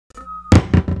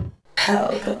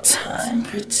Pelpa Time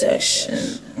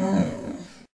Protection.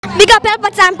 Big up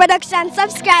Pelpa Time Production.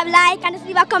 Subscribe, like, and just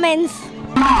leave a comments.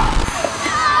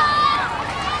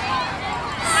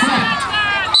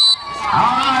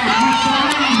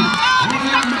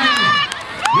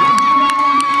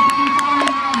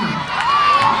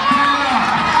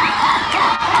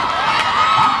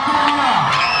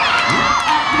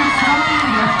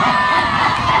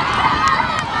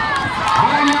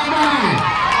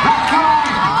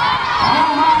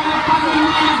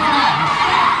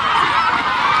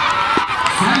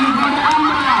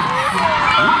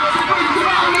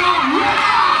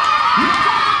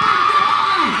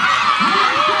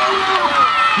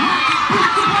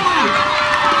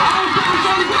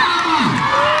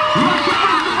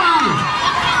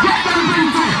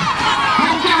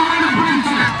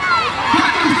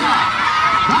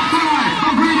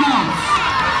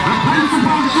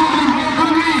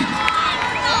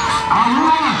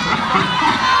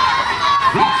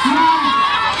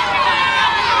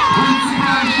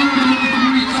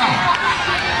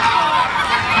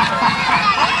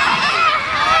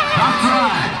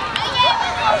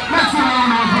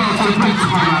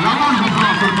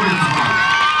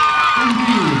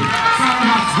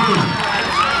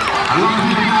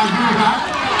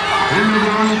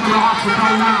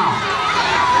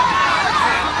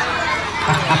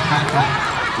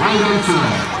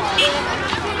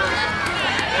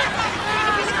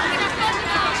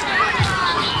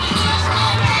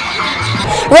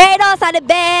 Raiders are the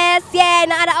best, yeah,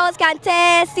 no other house can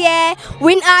test, yeah.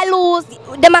 Win or lose,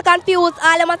 them are confused,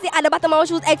 all them are say at the bottom of our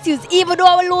shoes excuse. Even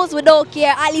though we lose, we don't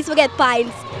care, at least we get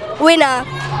points. Winner.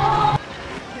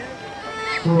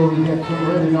 So we get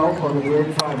ready now for the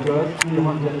grade 5 girls,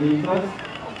 300 meters.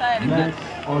 Next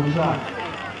on track,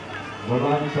 the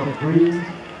lines of green,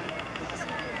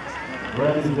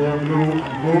 red is there, blue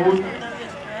and gold.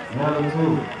 Number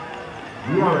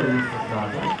 2. We are ready to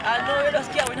start. I know you're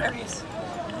just scared with her race.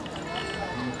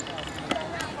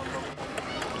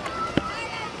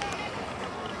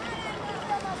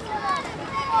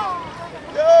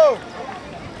 Yo!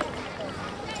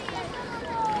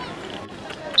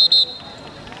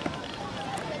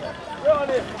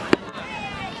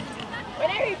 When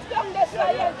I reach down this way,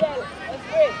 I'll tell. Let's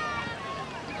break.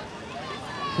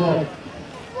 Set.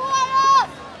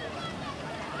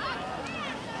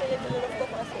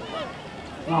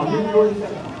 Now, you go in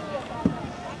second.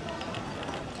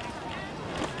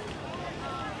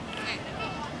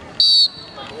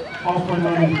 Off and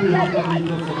running 300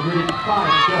 meters for grade 5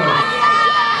 girls.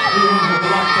 300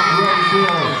 blocks of red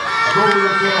girl. Gold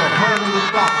girl. Herman the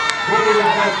stop. Gold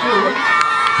girl 2.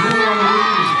 Blue on the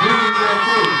lead. Green girl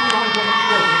 2. 200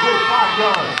 meters for grade 5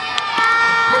 girls.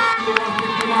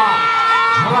 61 mark.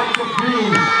 Lights of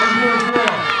green and blue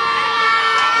girl.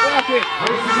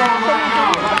 Race is on right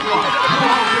now. That's right. Blue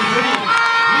house is green.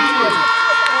 Leaders.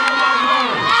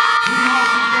 Green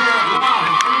house is there. Wow.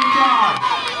 In charge.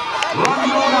 Run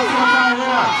low, that's what I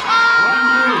hear. Run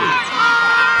blue.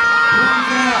 Blue is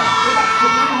there. That's the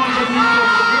 300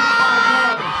 meters for grade 5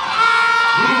 girls.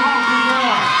 Blue house is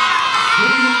there.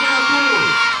 Green is there too.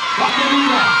 That's the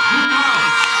leader. Green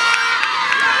house.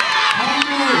 Run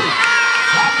blue.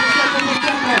 That's the second for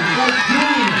second. That's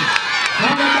green.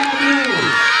 Run down blue.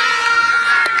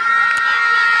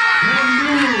 Green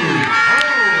blue.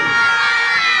 Oh.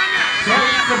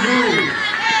 That's the blue.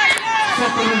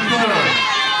 Second and third.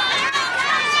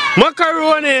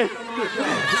 Macaroni!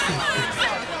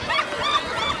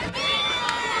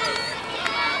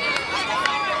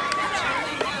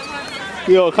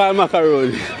 Yo, call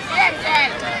macaroni.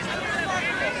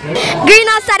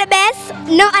 Greenhouse are the best,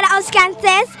 no other house can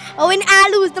test. When I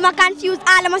lose, them are confused,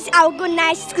 all them must say, oh, good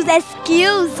night,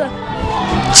 excuse.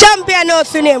 Champion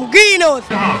house name, Greenhouse.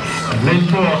 Lane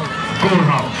 4, Gold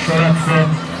House. So that's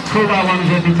 2 by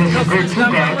 100 meters for grade 2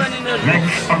 girls.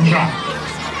 Next on track.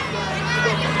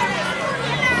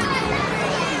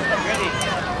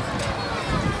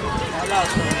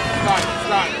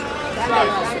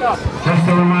 Just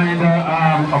a reminder,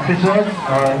 officials,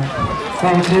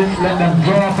 coaches, let them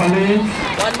draw up a lane.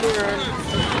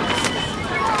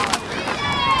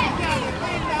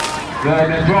 Yeah,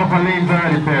 they draw up a lane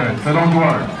early, parents, so don't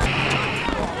worry.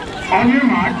 On your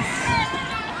marks,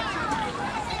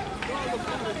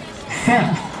 set,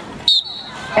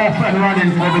 off and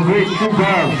running for the grade 2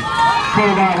 girls. 4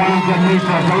 by 100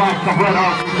 meters, the likes of Red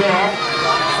House is there.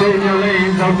 Stay in your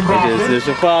lanes, don't cross it. Okay,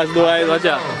 so fast, boys. Watch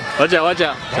out. Watch out, watch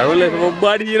out. I roll it from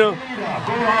body, you know. Oh,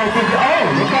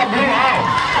 look at Blue House.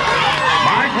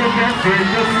 My goodness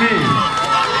gracious me.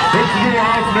 It's Blue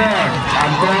House there.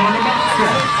 I'm going on the back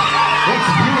step.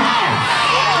 It's Blue House.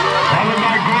 Followed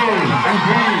by gold and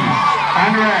green.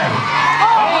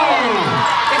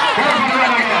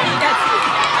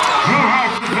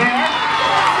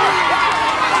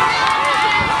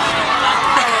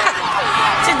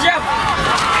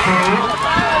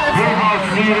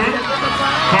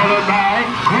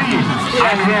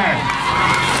 and red.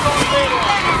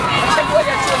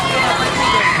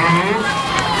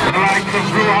 The likes of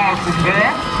Blue House is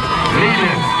there,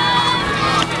 leading.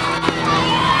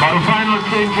 For the final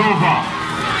changeover,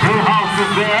 Blue House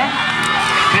is there.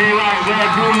 Stay right there,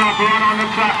 do not run on the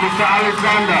track, Mr.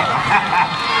 Alexander.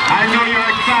 I know you're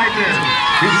excited.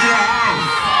 It's your house.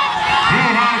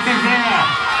 Blue House is there.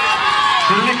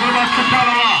 The little bus to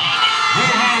follow.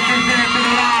 Blue House is there to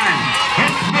the line.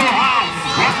 It's Blue House.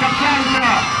 What's the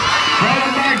planter?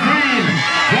 Followed by green,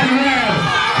 then red,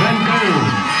 then blue.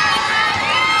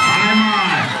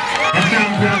 My. The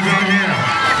champions are here.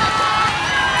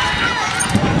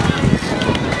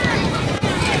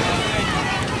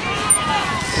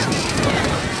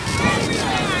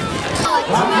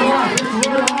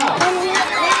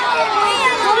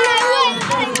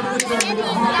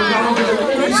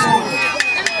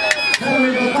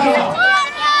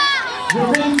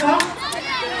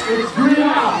 It's green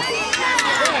out.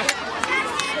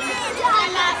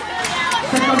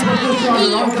 Second position,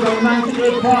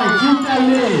 198 points. You can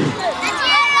lead.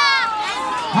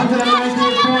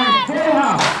 198 points. Pelpa.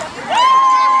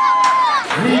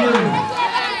 Leading.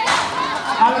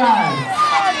 Alive.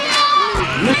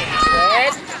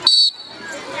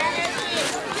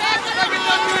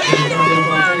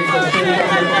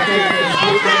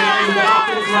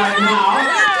 Right now.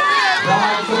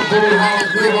 Blue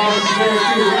House, very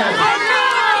too red.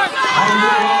 And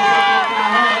Blue House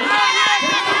ahead.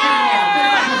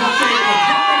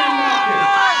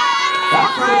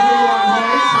 That's what the blue one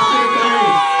has.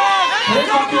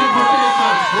 Take up your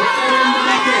potatoes. Put them in the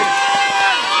bucket.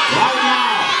 Right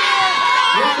now.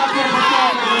 Take up your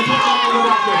potatoes and put them in the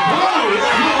bucket. Oh, it's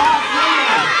Blue House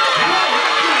leading.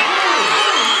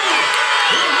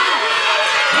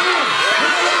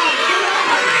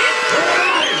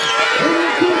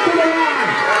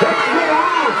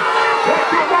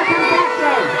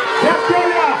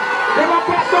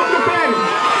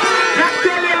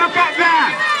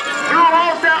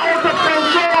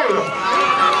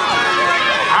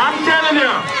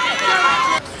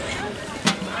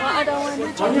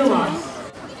 On your mark.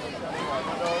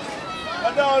 Go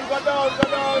down, go down, go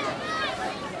down.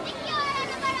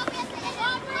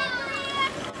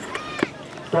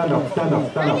 Stand up, stand up,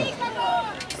 stand up.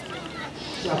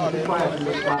 You have to be quiet in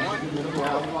this part.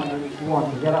 You want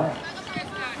to get up.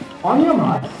 On your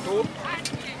mark.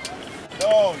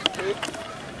 Down.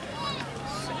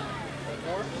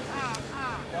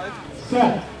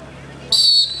 Set.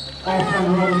 Off and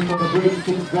running for the grade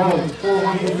 6 girls,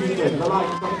 400 meters, the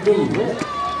lights of blue, red.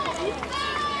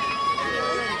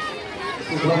 This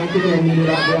is ranking and needed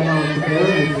at the announcement there,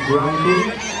 this is ranking.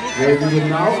 They're doing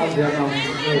now and the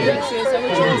announcement there.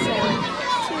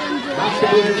 That's the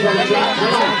way to the track, the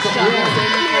lights of red.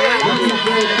 This is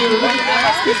grade 2,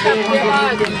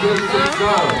 400 meters, grade 6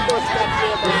 girls.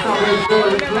 The subway door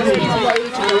is green,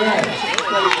 and red.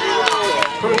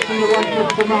 First in the one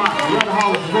hits the mark, Red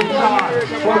House, red star,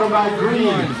 followed by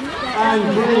green and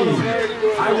green.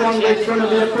 I wonder it's going to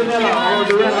be a Trinidad or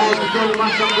the Red House is going to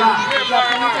match up black.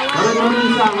 But in the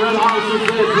meantime, Red House is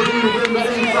there, green is in the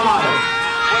inside.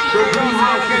 So Green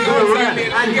House is there, red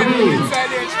and green.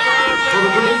 For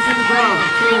the grade 6 girls,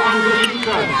 200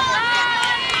 meters.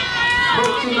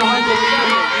 First in the 100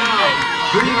 meters now.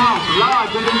 Green House,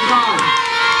 large and inside.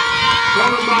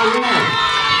 Followed by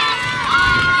red.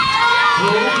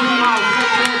 Green House,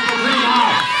 let's go for Green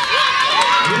House.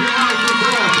 Green House is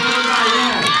there, followed by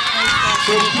red.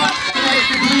 So top next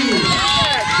to green,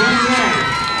 then red.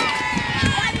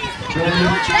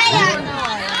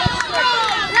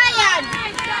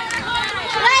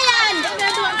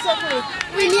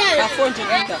 Win here.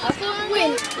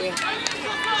 Win.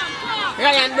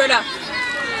 Ryan, brother.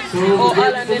 So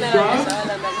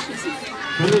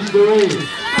finish the race.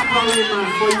 Stop a rain, man,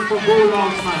 for you for goal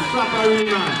out, man. Stop a rain,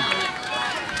 man.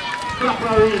 Stop a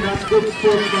rain, that's good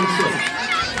sportsmanship.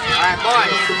 Alright,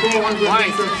 boys.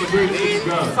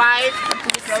 5,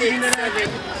 6, 7.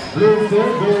 Blue,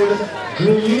 gold,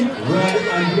 green, red,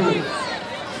 and blue.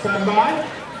 Stand by.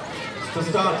 It's the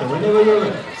starter, whenever you're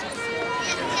ready.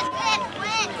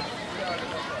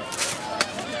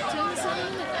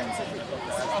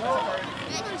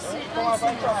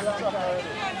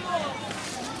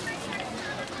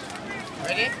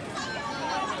 Ready?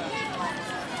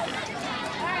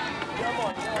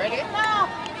 Ready? No.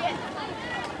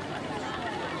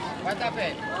 What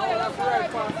happened?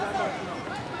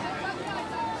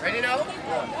 Ready now?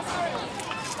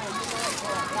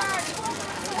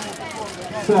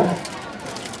 Set.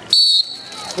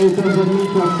 800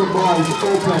 meters, the boys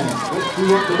open. Let's see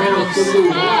what the girls can do.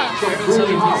 Some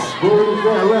Green House, gold is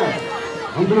there, red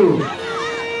and blue.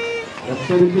 That's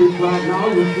 30 pace right now.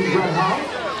 You see Red House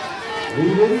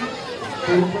leading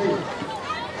 30 pace.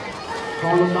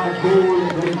 Followed by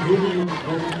gold, then green,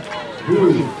 then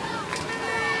blue.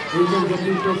 Even the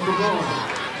Nico Tobago.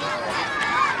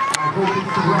 I hope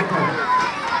it's the record.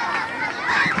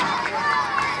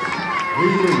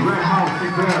 Leading Red House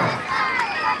is there.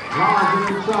 Large in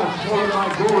the touch, followed by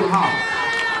Gold House.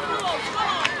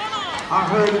 I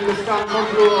heard in the stand from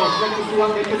Blue House. Let me see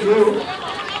what they can do.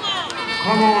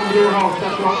 Come on, Blue House,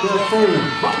 that's what they're saying.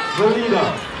 But the leader,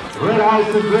 Red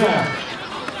House is there.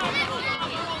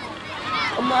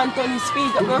 Come on, Tony,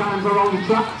 speed. 2 times around the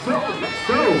track, so let's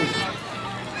go.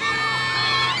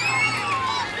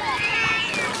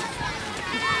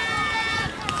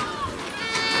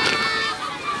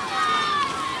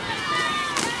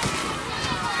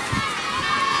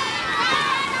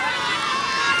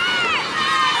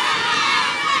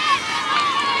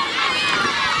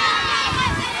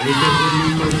 This is the new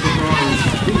first surprise.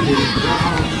 Leading Red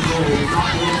House to go, not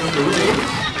one of the race.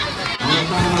 On the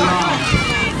final round.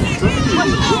 30,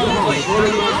 Red House,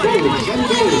 followed by Gold, then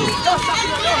Gold.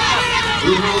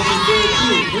 Blue House is there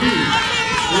too, green.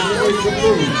 Then the race to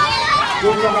green.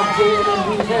 Both have Gold and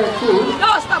Blue hair too.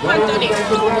 No, stop, Anthony.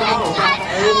 Red House,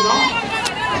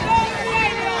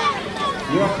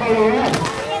 you're color red.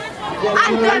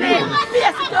 Anthony,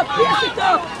 pierce it up, pierce it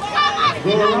up. Go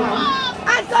around.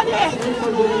 Anthony!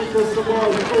 The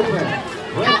ball is open.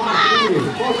 Red House leading,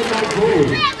 followed by Gold,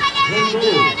 then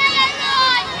Gold.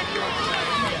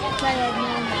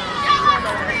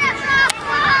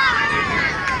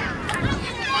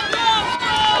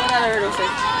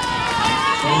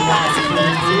 Gold House is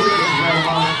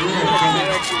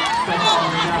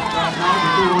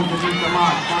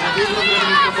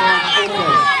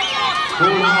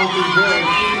there.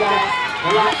 See that? The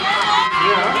last is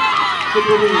there.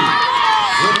 Super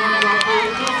remember our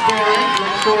position,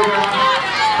 let's show them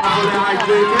after they're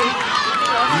hydrated.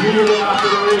 Immediately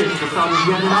after the race, the sun is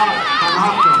getting hot and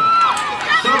hotter.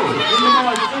 So, in the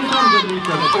boys, 800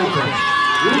 meters open.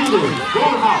 Leading,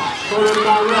 Gold House, followed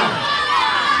by Red.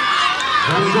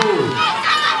 Then Gold.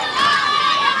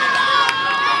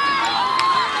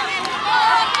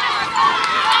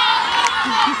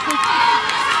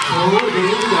 So, the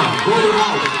leader, Gold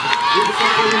House. It's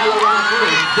something all around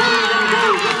first. Gold and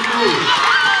Gold, then Gold.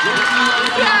 Let's see what we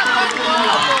can find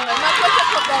now.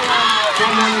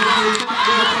 Someone is going to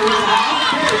take the Gold House.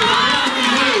 Okay,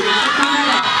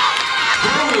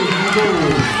 Gold and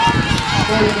Gold.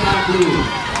 Followed by Blue.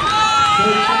 So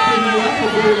it's something like the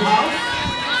Gold House.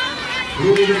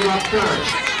 Blue is up third.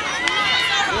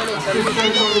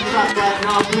 Assistance on the track right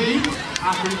now, please.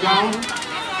 Passing down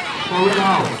for Red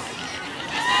House.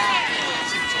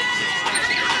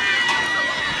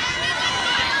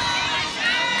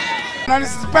 Now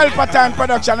this is Pelpa time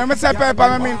production. When I say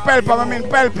Pelpa, I mean Pelpa, I mean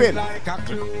Pelping.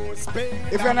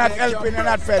 If you're not helping, you're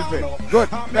not Pelping. Good,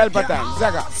 Pelpa time,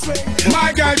 Zaga.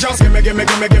 My girl just gimme, gimme,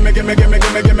 gimme, gimme, gimme, gimme,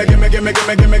 gimme, gimme, gimme, gimme, gimme,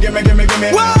 gimme, gimme, gimme, gimme,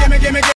 gimme, gimme.